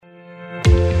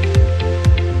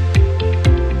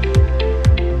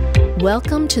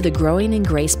Welcome to the Growing in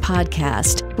Grace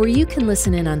podcast, where you can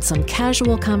listen in on some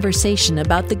casual conversation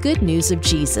about the good news of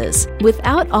Jesus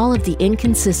without all of the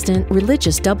inconsistent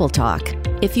religious double talk.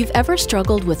 If you've ever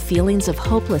struggled with feelings of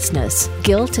hopelessness,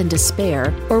 guilt, and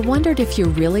despair, or wondered if you're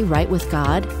really right with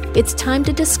God, it's time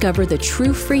to discover the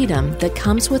true freedom that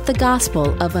comes with the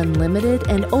gospel of unlimited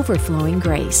and overflowing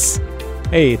grace.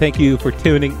 Hey, thank you for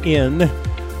tuning in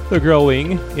the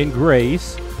Growing in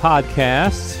Grace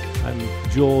podcast. I'm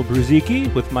Joel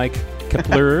Bruzzicki with Mike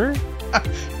Kepler.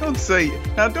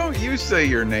 Don't you say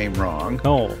your name wrong.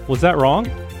 Oh, was that wrong?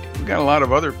 We've got a lot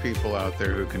of other people out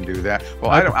there who can do that.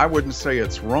 Well, I wouldn't say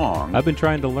it's wrong. I've been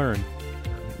trying to learn.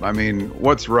 I mean,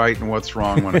 what's right and what's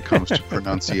wrong when it comes to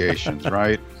pronunciations,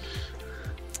 right?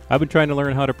 I've been trying to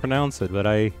learn how to pronounce it,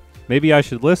 but maybe I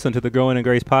should listen to the Growing in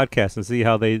Grace podcast and see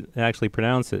how they actually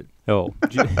pronounce it. Oh,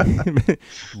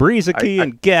 Bruzzicki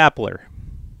and Gapler.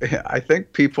 I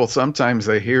think people sometimes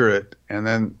they hear it, and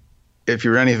then if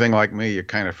you're anything like me, you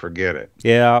kind of forget it.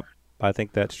 Yeah, I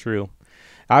think that's true.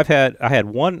 I had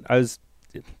one. I wasn't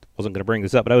going to bring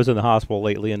this up, but I was in the hospital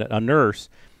lately, and a nurse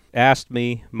asked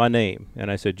me my name,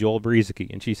 and I said Joel Bruzzicki,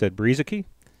 and she said Bruzzicki,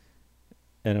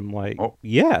 and I'm like,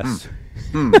 yes.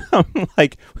 I'm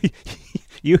like,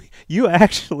 you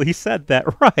actually said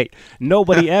that right.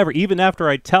 Nobody ever, even after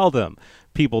I tell them,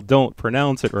 people don't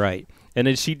pronounce it right. And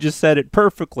then she just said it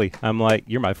perfectly. I'm like,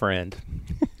 you're my friend.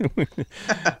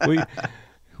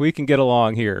 we can get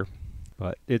along here.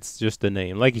 But it's just a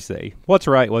name. Like you say, what's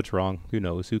right, what's wrong? Who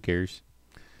knows? Who cares?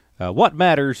 What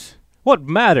matters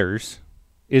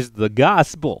is the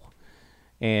gospel.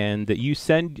 And that you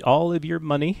send all of your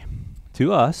money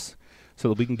to us so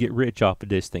that we can get rich off of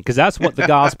this thing. Because that's what the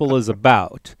gospel is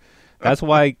about. That's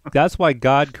why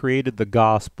God created the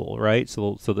gospel, right?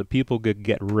 So that people could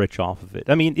get rich off of it.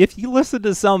 I mean, if you listen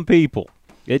to some people,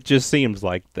 it just seems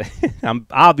like I'm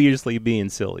obviously being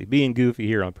silly, being goofy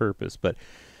here on purpose. But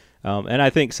and I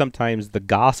think sometimes the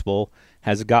gospel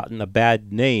has gotten a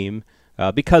bad name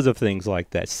because of things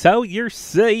like that. Sow your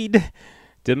seed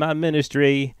to my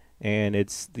ministry, and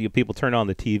it's people turn on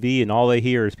the TV and all they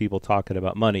hear is people talking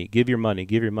about money. Give your money,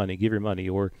 give your money, give your money,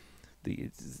 or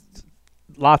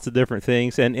lots of different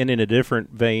things. And in a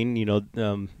different vein,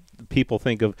 people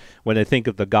think of, when they think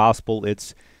of the gospel,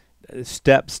 it's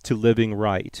steps to living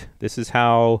right. This is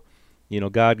how,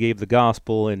 God gave the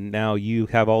gospel, and now you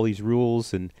have all these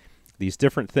rules and these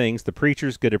different things. The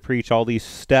preacher's going to preach all these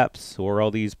steps or all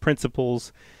these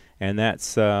principles, and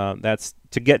that's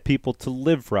to get people to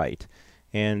live right.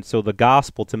 And so the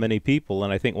gospel to many people,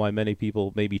 and I think why many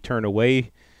people maybe turn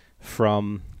away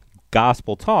from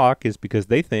gospel talk, is because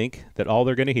they think that all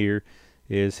they're going to hear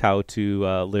is how to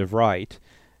live right.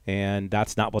 And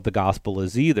that's not what the gospel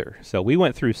is either. So we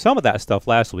went through some of that stuff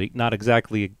last week, not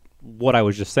exactly what I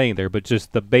was just saying there, but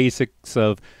just the basics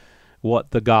of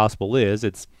what the gospel is.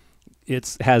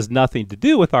 It has nothing to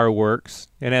do with our works.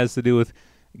 It has to do with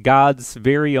God's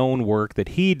very own work that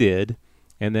he did,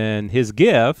 and then his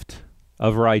gift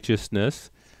of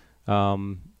righteousness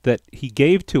that he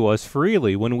gave to us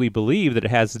freely when we believe that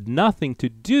it has nothing to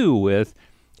do with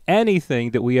anything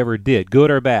that we ever did,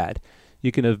 good or bad.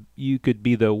 You could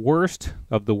be the worst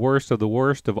of the worst of the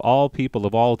worst of all people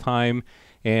of all time,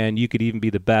 and you could even be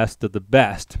the best of the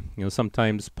best.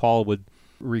 Sometimes Paul would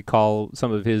recall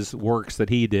some of his works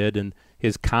that he did and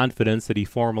his confidence that he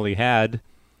formerly had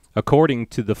according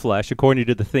to the flesh, according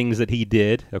to the things that he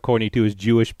did, according to his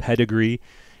Jewish pedigree.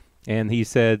 And he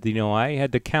said, I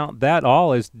had to count that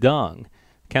all as dung,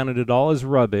 counted it all as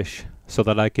rubbish, so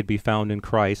that I could be found in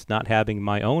Christ, not having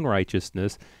my own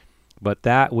righteousness, but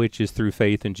that which is through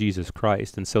faith in Jesus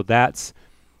Christ. And so that's,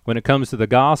 when it comes to the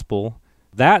gospel,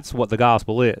 that's what the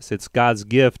gospel is. It's God's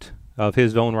gift of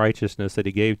his own righteousness that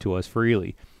he gave to us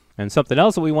freely. And something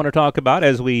else that we want to talk about,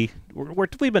 as we've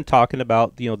been talking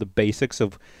about, the basics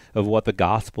of what the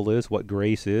gospel is, what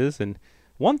grace is. And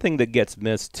one thing that gets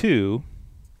missed too,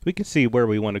 we can see where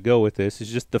we want to go with this,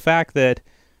 is just the fact that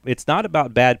it's not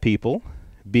about bad people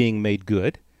being made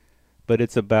good, but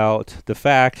it's about the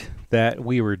fact that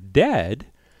we were dead,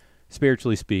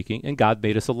 spiritually speaking, and God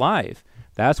made us alive.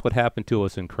 That's what happened to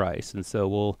us in Christ. And so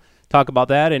we'll talk about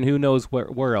that, and who knows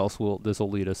where else this will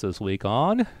lead us this week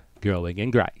on Growing in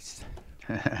Grace.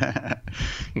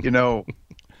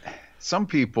 Some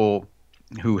people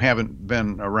who haven't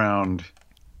been around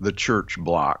the church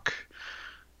block,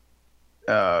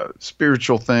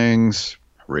 spiritual things,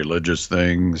 religious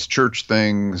things, church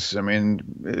things, I mean,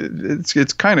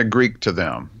 it's kind of Greek to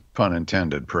them, pun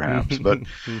intended, perhaps. But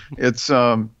it's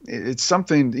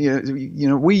something.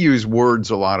 We use words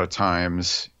a lot of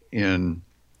times in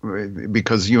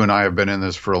because you and I have been in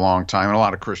this for a long time, and a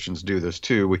lot of Christians do this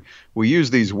too. We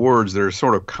use these words that are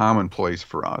sort of commonplace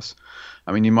for us.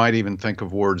 I mean, you might even think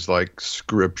of words like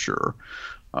scripture.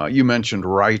 You mentioned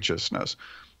righteousness,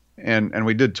 and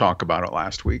we did talk about it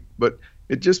last week, but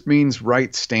it just means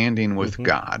right standing with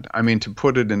God. I mean, to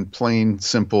put it in plain,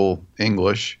 simple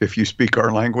English, if you speak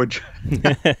our language,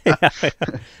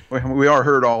 we are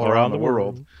heard all around the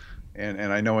world.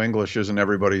 And I know English isn't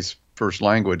everybody's first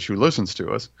language who listens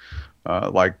to us,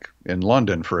 like in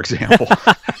London, for example.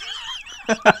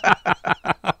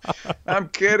 I'm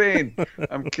kidding.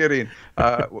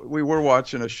 We were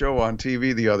watching a show on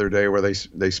TV the other day where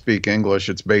they speak English.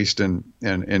 It's based in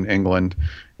England.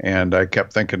 And I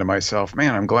kept thinking to myself,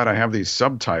 man, I'm glad I have these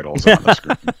subtitles on the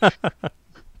screen.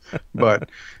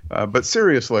 But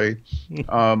seriously,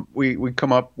 we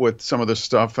come up with some of this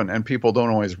stuff and people don't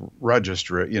always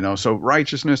register it, So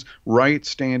righteousness, right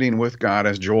standing with God,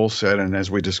 as Joel said, and as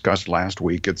we discussed last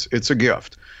week, it's a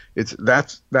gift.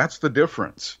 That's the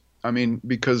difference. I mean,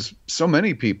 because so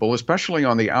many people, especially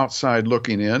on the outside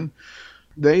looking in,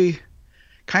 they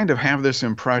kind of have this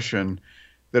impression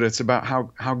that it's about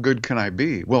how good can I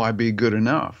be? Will I be good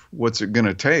enough? What's it going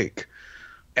to take?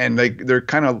 And they're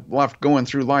kind of left going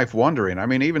through life wondering. I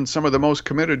mean, even some of the most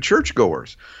committed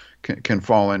churchgoers can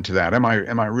fall into that. Am I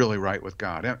really right with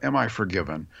God? Am I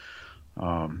forgiven?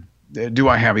 Do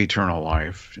I have eternal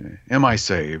life? Am I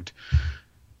saved?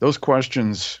 Those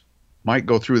questions might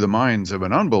go through the minds of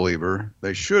an unbeliever.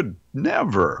 They should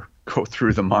never go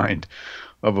through the mind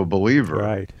of a believer.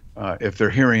 Right. If they're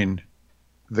hearing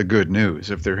the good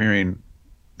news, if they're hearing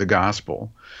the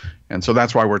gospel. And so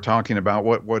that's why we're talking about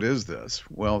what is this?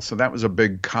 Well, so that was a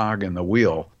big cog in the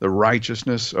wheel, the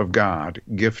righteousness of God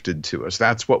gifted to us.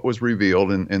 That's what was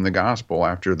revealed in the gospel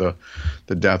after the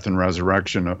death and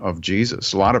resurrection of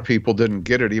Jesus. A lot of people didn't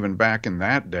get it even back in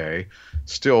that day,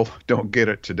 still don't get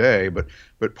it today, but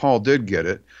Paul did get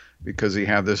it because he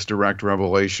had this direct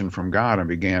revelation from God and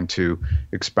began to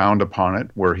expound upon it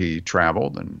where he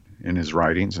traveled and in his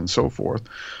writings and so forth.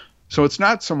 So it's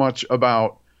not so much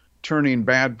about turning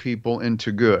bad people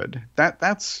into good.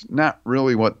 That's not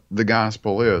really what the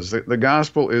gospel is. The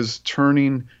gospel is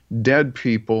turning dead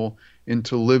people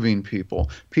into living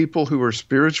people, people who are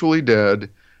spiritually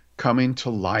dead coming to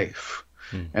life.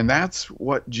 And that's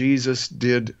what Jesus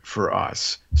did for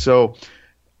us. So,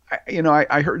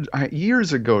 I heard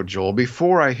years ago, Joel,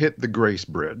 before I hit the Grace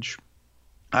Bridge,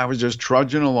 I was just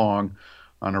trudging along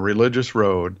on a religious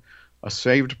road, a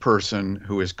saved person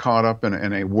who is caught up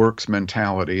in a works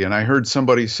mentality. And I heard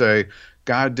somebody say,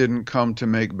 God didn't come to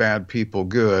make bad people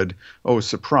good. Oh,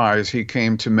 surprise, he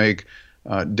came to make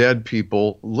dead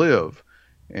people live.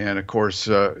 And of course,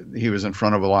 he was in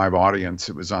front of a live audience.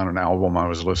 It was on an album I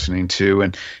was listening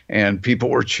to, and people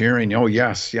were cheering, oh,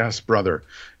 yes, brother,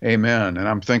 amen. And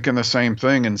I'm thinking the same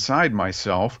thing inside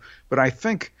myself. But I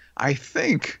think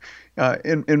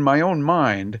in my own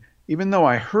mind, even though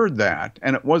I heard that,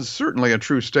 and it was certainly a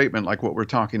true statement like what we're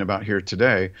talking about here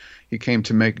today, he came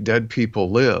to make dead people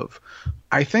live.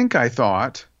 I think I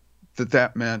thought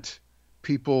that meant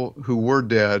people who were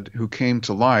dead, who came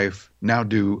to life, now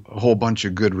do a whole bunch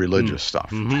of good religious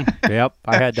stuff. Mm-hmm. Yep,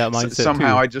 I had that mindset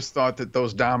Somehow too. I just thought that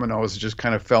those dominoes just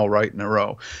kind of fell right in a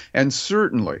row. And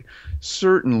certainly,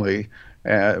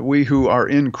 we who are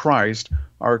in Christ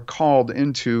are called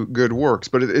into good works,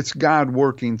 but it's God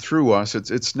working through us.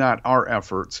 It's not our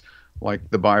efforts,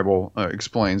 like the Bible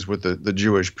explains with the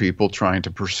Jewish people trying to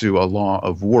pursue a law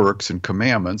of works and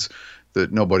commandments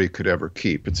that nobody could ever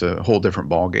keep. It's a whole different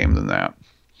ballgame than that.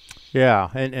 Yeah,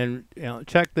 and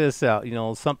check this out.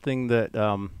 Something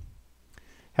that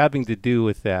having to do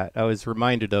with that, I was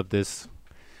reminded of this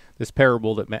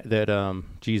parable that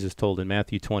Jesus told in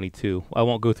Matthew 22. I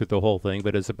won't go through the whole thing,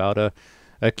 but it's about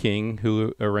a king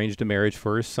who arranged a marriage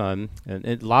for his son, and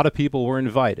a lot of people were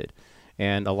invited,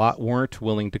 and a lot weren't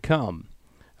willing to come.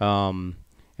 And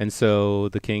so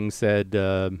the king said,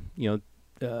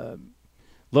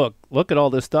 Look at all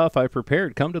this stuff I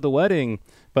prepared. Come to the wedding.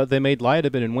 But they made light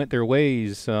of it and went their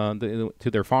ways to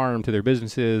their farm, to their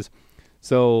businesses.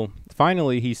 So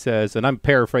finally he says, and I'm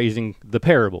paraphrasing the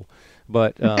parable,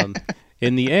 but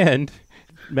in the end,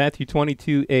 Matthew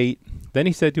 22:8, then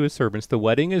he said to his servants, the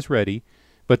wedding is ready,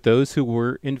 but those who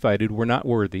were invited were not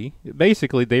worthy.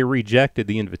 Basically, they rejected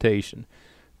the invitation.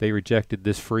 They rejected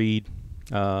this freed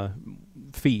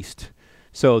feast.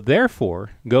 So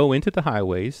therefore, go into the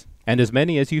highways, and as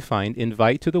many as you find,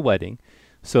 invite to the wedding.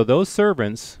 So those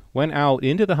servants went out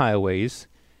into the highways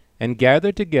and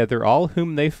gathered together all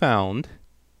whom they found,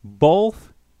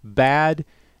 both bad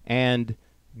and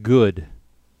good.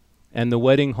 And the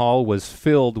wedding hall was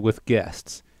filled with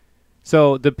guests.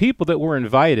 So the people that were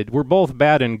invited were both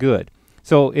bad and good.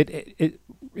 So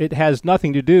it has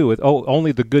nothing to do with,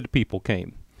 only the good people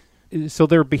came. So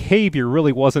their behavior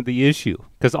really wasn't the issue,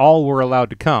 because all were allowed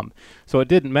to come. So it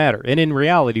didn't matter. And in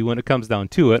reality, when it comes down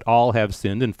to it, all have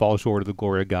sinned and fall short of the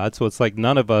glory of God. So it's like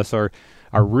none of us are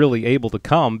really able to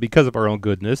come because of our own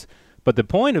goodness. But the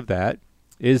point of that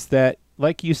is that,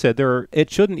 like you said,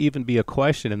 it shouldn't even be a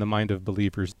question in the mind of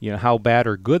believers, how bad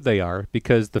or good they are,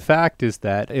 because the fact is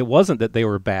that it wasn't that they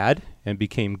were bad and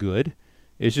became good.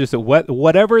 It's just that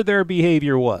whatever their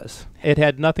behavior was, it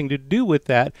had nothing to do with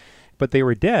that, but they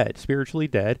were dead, spiritually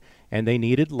dead, and they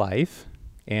needed life,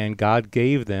 and God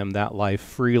gave them that life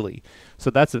freely. So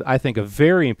that's, I think, a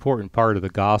very important part of the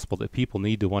gospel that people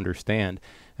need to understand.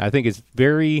 I think it's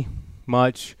very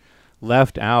much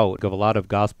left out of a lot of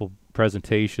gospel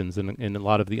presentations and a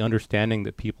lot of the understanding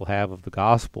that people have of the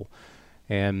gospel.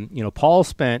 And, Paul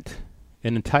spent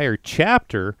an entire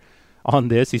chapter on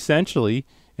this, essentially,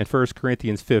 in 1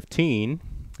 Corinthians 15.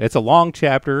 It's a long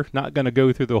chapter, not going to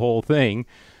go through the whole thing,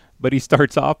 but he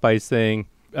starts off by saying,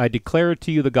 I declare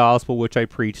to you the gospel which I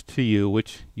preached to you,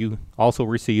 which you also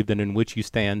received and in which you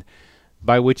stand,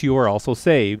 by which you are also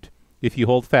saved, if you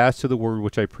hold fast to the word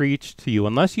which I preached to you,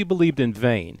 unless you believed in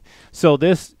vain. So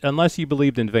this, unless you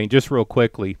believed in vain, just real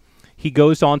quickly, he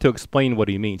goes on to explain what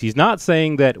he means. He's not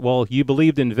saying that, you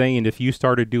believed in vain if you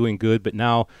started doing good, but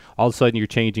now all of a sudden you're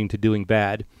changing to doing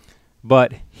bad.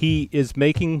 But he is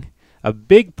making a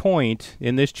big point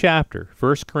in this chapter,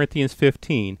 1 Corinthians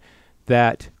 15,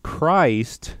 that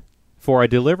Christ, for I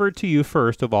delivered to you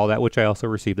first of all that which I also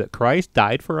received, that Christ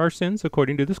died for our sins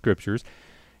according to the Scriptures,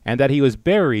 and that he was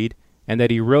buried, and that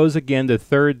he rose again the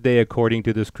third day according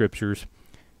to the Scriptures.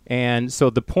 And so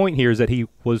the point here is that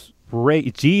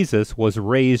Jesus was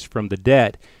raised from the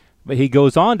dead. But he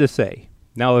goes on to say,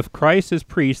 now if Christ is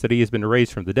preached that he has been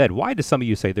raised from the dead, why do some of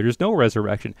you say there is no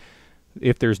resurrection?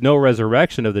 If there's no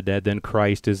resurrection of the dead, then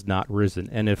Christ is not risen.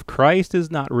 And if Christ is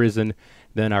not risen,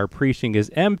 then our preaching is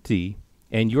empty,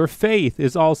 and your faith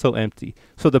is also empty.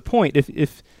 So the point,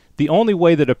 if the only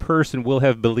way that a person will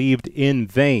have believed in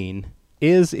vain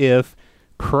is if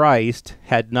Christ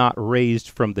had not raised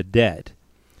from the dead.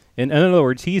 In other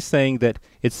words, he's saying that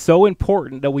it's so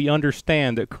important that we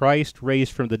understand that Christ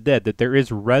raised from the dead, that there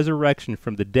is resurrection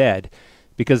from the dead,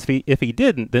 because if he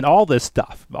didn't, then all this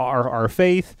stuff, our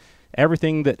faith,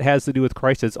 everything that has to do with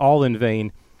Christ, is all in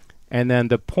vain. And then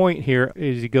the point here,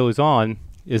 as he goes on,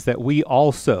 is that we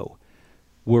also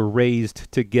were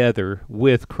raised together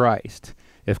with Christ.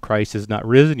 If Christ is not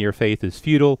risen, your faith is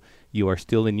futile. You are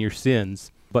still in your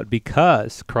sins. But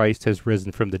because Christ has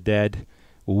risen from the dead,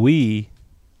 we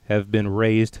have been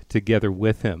raised together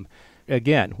with him.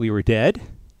 Again, we were dead,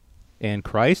 and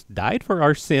Christ died for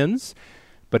our sins,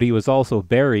 but he was also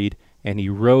buried, and he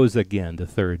rose again the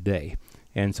third day.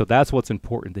 And so that's what's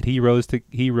important, that he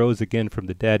rose again from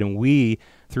the dead, and we,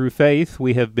 through faith,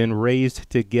 we have been raised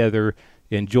together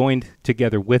and joined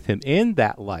together with him in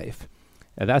that life.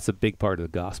 And that's a big part of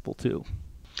the gospel too.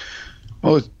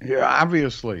 Well, yeah,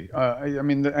 obviously.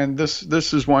 And this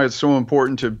is why it's so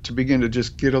important to begin to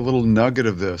just get a little nugget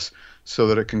of this so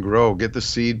that it can grow. Get the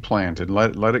seed planted.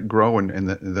 Let it grow in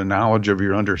the knowledge of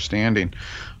your understanding.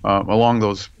 Along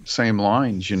those same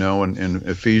lines, in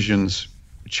Ephesians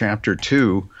chapter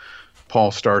 2,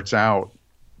 Paul starts out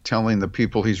telling the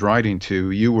people he's writing to,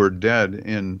 you were dead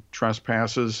in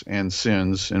trespasses and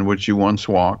sins in which you once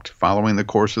walked, following the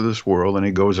course of this world, and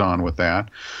he goes on with that.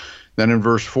 Then in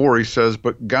verse 4 he says,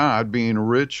 but God being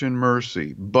rich in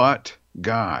mercy, but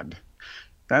God.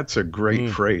 That's a great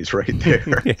phrase right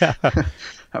there. Yeah.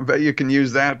 I bet you can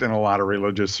use that in a lot of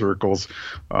religious circles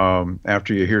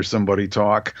after you hear somebody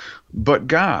talk. But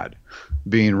God,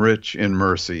 being rich in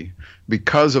mercy,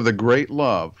 because of the great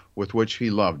love with which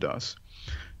he loved us.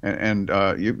 And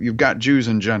you've got Jews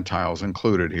and Gentiles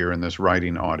included here in this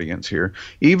writing audience here.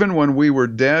 Even when we were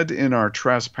dead in our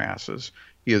trespasses,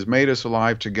 he has made us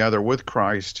alive together with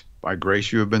Christ. By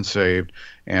grace you have been saved,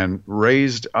 and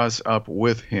raised us up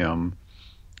with him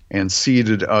and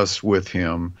seated us with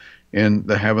him in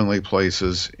the heavenly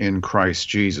places in Christ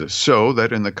Jesus, so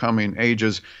that in the coming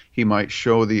ages he might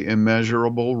show the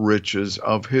immeasurable riches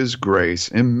of his grace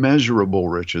in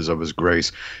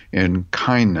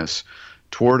kindness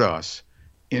toward us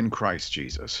in Christ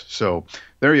Jesus. So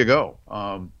there you go.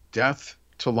 Death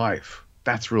to life.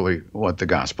 That's really what the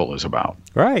gospel is about.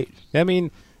 Right. I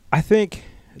mean, I think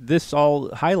this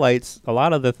all highlights a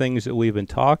lot of the things that we've been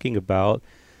talking about,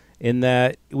 in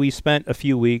that we spent a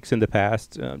few weeks in the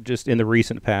past, just in the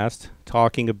recent past,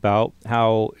 talking about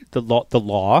how the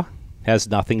law has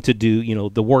nothing to do,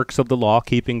 the works of the law,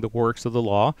 keeping the works of the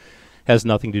law has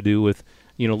nothing to do with,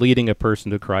 leading a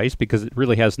person to Christ, because it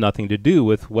really has nothing to do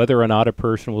with whether or not a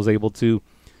person was able to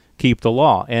keep the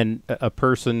law. And a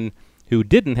person who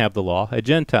didn't have the law, a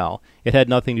Gentile, it had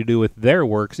nothing to do with their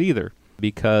works either,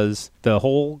 because the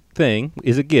whole thing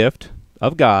is a gift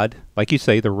of God, like you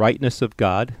say, the rightness of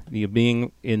God,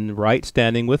 being in right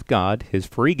standing with God, his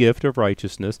free gift of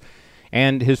righteousness,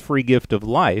 and his free gift of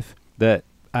life, that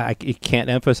I can't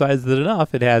emphasize it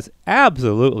enough. It has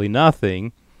absolutely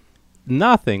nothing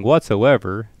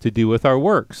whatsoever to do with our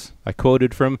works. I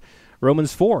quoted from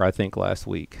Romans 4, I think, last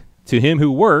week. To him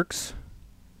who works,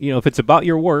 if it's about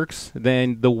your works,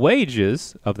 then the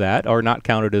wages of that are not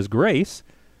counted as grace,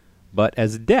 but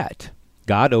as debt.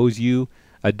 God owes you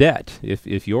a debt.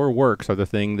 If your works are the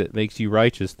thing that makes you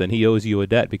righteous, then he owes you a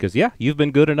debt, because you've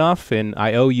been good enough, and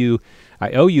I owe you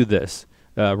this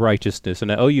righteousness,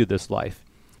 and I owe you this life.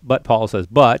 But Paul says,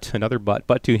 but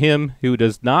to him who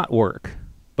does not work,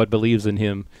 but believes in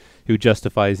him who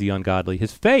justifies the ungodly,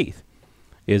 his faith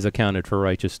is accounted for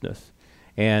righteousness.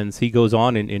 And he goes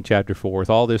on in chapter 4 with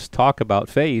all this talk about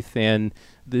faith and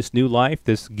this new life,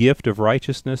 this gift of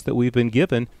righteousness that we've been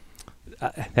given,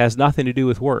 has nothing to do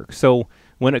with work. So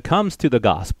when it comes to the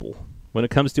gospel, when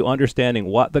it comes to understanding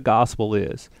what the gospel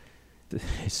is,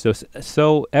 it's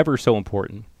so ever so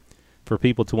important for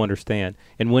people to understand.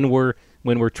 And when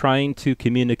we're trying to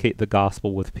communicate the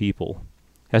gospel with people,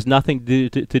 it has nothing to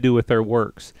do with their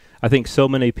works. I think so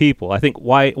many people,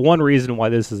 one reason why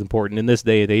this is important in this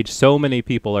day and age, so many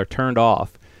people are turned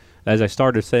off, as I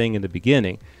started saying in the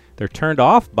beginning, they're turned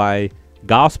off by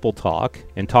gospel talk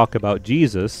and talk about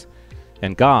Jesus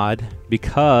and God,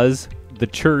 because the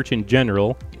church in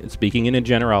general, speaking in a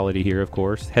generality here, of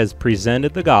course, has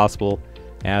presented the gospel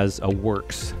as a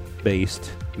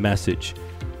works-based message.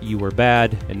 You were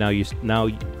bad, and now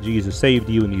Jesus saved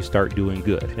you, and you start doing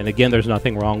good. And again, there's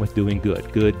nothing wrong with doing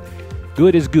good.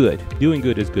 Good is good. Doing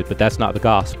good is good, but that's not the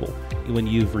gospel. When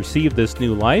you've received this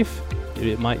new life,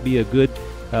 it might be a good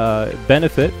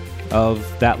benefit of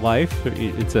that life.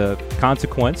 It's a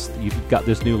consequence. You've got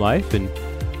this new life, and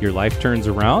your life turns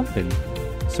around, and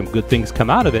some good things come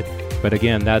out of it. But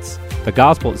again, that's the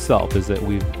gospel itself, is that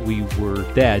we were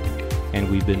dead, and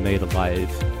we've been made alive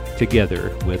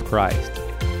together with Christ.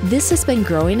 This has been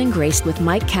Growing in Grace with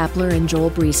Mike Kapler and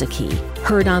Joel Brueseke,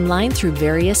 heard online through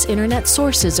various internet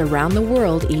sources around the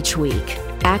world each week.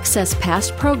 Access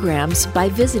past programs by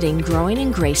visiting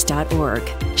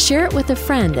growingingrace.org. Share it with a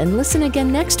friend and listen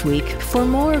again next week for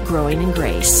more Growing in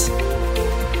Grace.